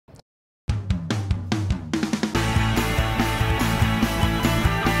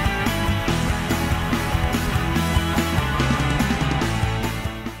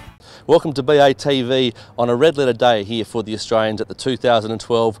Welcome to BATV on a red letter day here for the Australians at the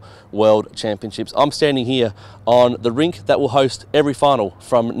 2012 World Championships. I'm standing here on the rink that will host every final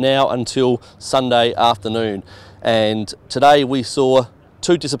from now until Sunday afternoon. And today we saw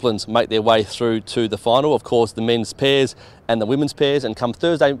two disciplines make their way through to the final. Of course, the men's pairs and the women's pairs. And come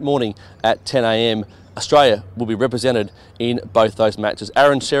Thursday morning at 10 a.m, Australia will be represented in both those matches.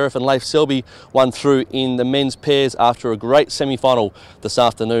 Aron Sherriff and Leif Selby won through in the men's pairs after a great semi-final this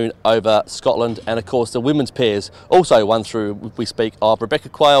afternoon over Scotland, and of course the women's pairs also won through. We speak of Rebecca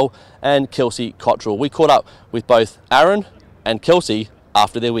Quayle and Kelsey Cottrell. We caught up with both Aron and Kelsey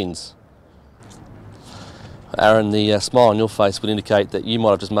after their wins. Aron, the smile on your face would indicate that you might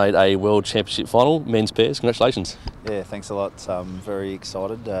have just made a World Championship final, men's pairs. Congratulations. Yeah, thanks a lot. I'm very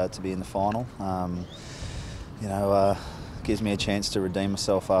excited to be in the final. Gives me a chance to redeem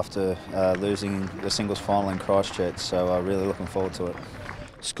myself after losing the singles final in Christchurch, so really looking forward to it.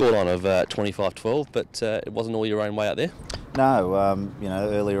 Scoreline of 25-12, but it wasn't all your own way out there? No,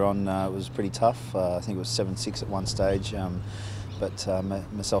 earlier on it was pretty tough. I think it was 7-6 at one stage. But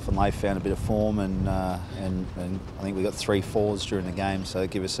myself and Leif found a bit of form, and I think we got 3 fours during the game, so it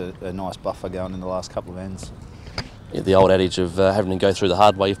gave us a nice buffer going in the last couple of ends. Yeah, the old adage of having to go through the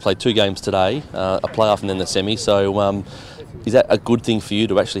hard way. You've played 2 games today, a playoff and then the semi, so is that a good thing for you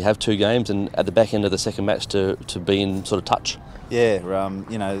to actually have 2 games and at the back end of the second match to be in sort of touch? Yeah,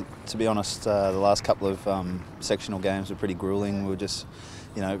 to be honest, the last couple of sectional games were pretty gruelling. We were just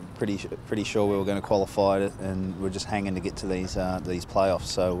pretty sure we were going to qualify it, and we're just hanging to get to these playoffs.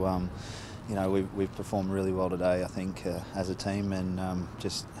 So, we've performed really well today, I think, as a team, and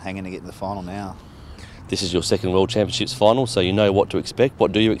just hanging to get to the final now. This is your second World Championships final, so you know what to expect.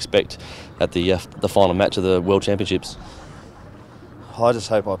 What do you expect at the final match of the World Championships? I just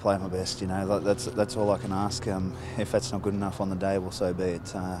hope I play my best. That's all I can ask. If that's not good enough on the day, well, so be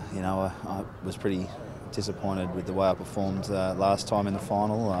it. I was pretty disappointed with the way I performed last time in the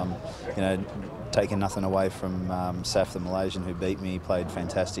final. Taking nothing away from Saf, the Malaysian, who beat me. He played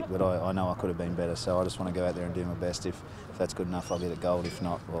fantastic, but I know I could have been better, so I just want to go out there and do my best. If that's good enough, I'll get a gold. If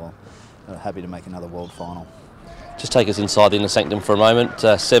not, well, happy to make another world final. Just take us inside the inner sanctum for a moment.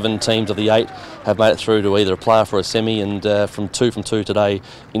 7 teams of the 8 have made it through to either a playoff or a semi, and from two today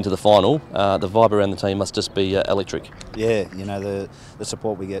into the final. The vibe around the team must just be electric. Yeah, the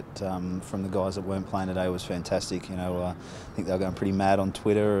support we get from the guys that weren't playing today was fantastic. I think they were going pretty mad on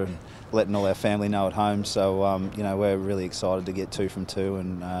Twitter and letting all our family know at home. So we're really excited to get 2 from 2,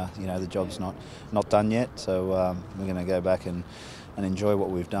 and the job's not done yet. So we're going to go back and enjoy what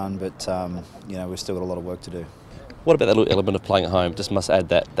we've done, but we've still got a lot of work to do. What about that little element of playing at home? Just must add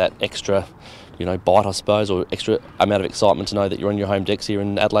that extra, bite, I suppose, or extra amount of excitement to know that you're on your home decks here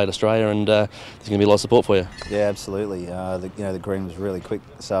in Adelaide, Australia, and there's going to be a lot of support for you. Yeah, absolutely. The green was really quick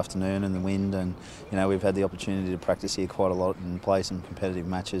this afternoon, and the wind, and we've had the opportunity to practice here quite a lot and play some competitive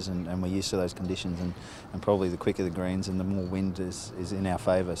matches, and we're used to those conditions, and probably the quicker the greens and the more wind is in our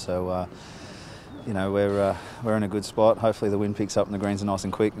favour. So. We're in a good spot. Hopefully the wind picks up and the greens are nice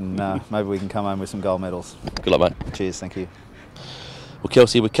and quick, and maybe we can come home with some gold medals. Good luck, mate. Cheers, thank you. Well,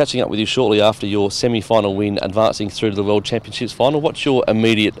 Kelsey, we're catching up with you shortly after your semi-final win, advancing through to the World Championships final. What's your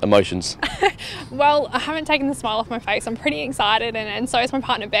immediate emotions? Well, I haven't taken the smile off my face. I'm pretty excited, and so is my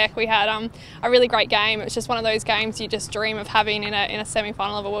partner Beck. We had a really great game. It was just one of those games you just dream of having in a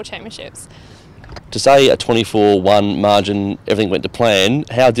semi-final of a World Championships. To say a 24-1 margin, everything went to plan.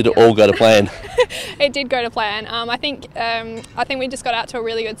 How did it all go to plan? It did go to plan. I think we just got out to a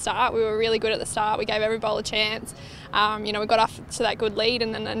really good start. We were really good at the start. We gave every bowl a chance. We got off to that good lead,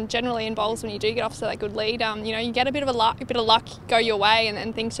 and then generally in bowls, when you do get off to that good lead, you get a bit of luck go your way,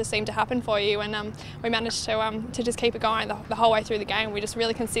 and things just seem to happen for you. And we managed to just keep it going the whole way through the game. We're just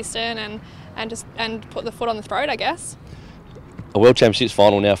really consistent and put the foot on the throat, I guess. A World Championships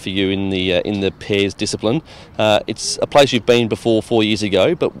final now for you in the pairs discipline. It's a place you've been before 4 years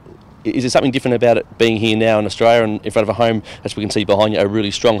ago, but is there something different about it being here now in Australia and in front of a home, as we can see behind you, a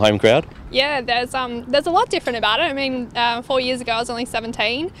really strong home crowd? Yeah, there's a lot different about it. I mean, 4 years ago I was only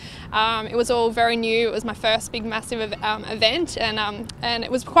 17. It was all very new. It was my first big massive event, and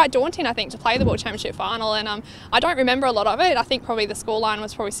it was quite daunting, I think, to play the World Championship final. And I don't remember a lot of it. I think probably the scoreline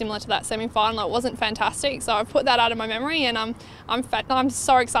was probably similar to that semi-final. It wasn't fantastic, so I've put that out of my memory, and I'm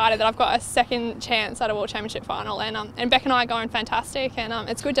so excited that I've got a second chance at a World Championship final. And Beck and I are going fantastic, and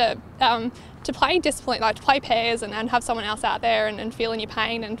it's good to play discipline, like to play pairs and have someone else out there and feeling your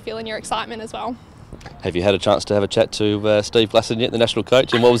pain and feeling your excitement as well. Have you had a chance to have a chat to Steve Glasson yet, the national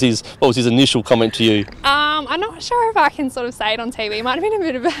coach? And what was his initial comment to you? I I'm not sure if I can sort of say it on TV. It might have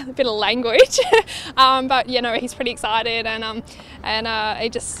been a bit of language, but you know, he's pretty excited, and he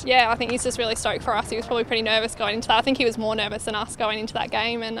just, yeah, I think he's just really stoked for us. He was probably pretty nervous going into that. I think he was more nervous than us going into that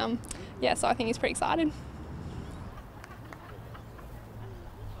game, and yeah, so I think he's pretty excited.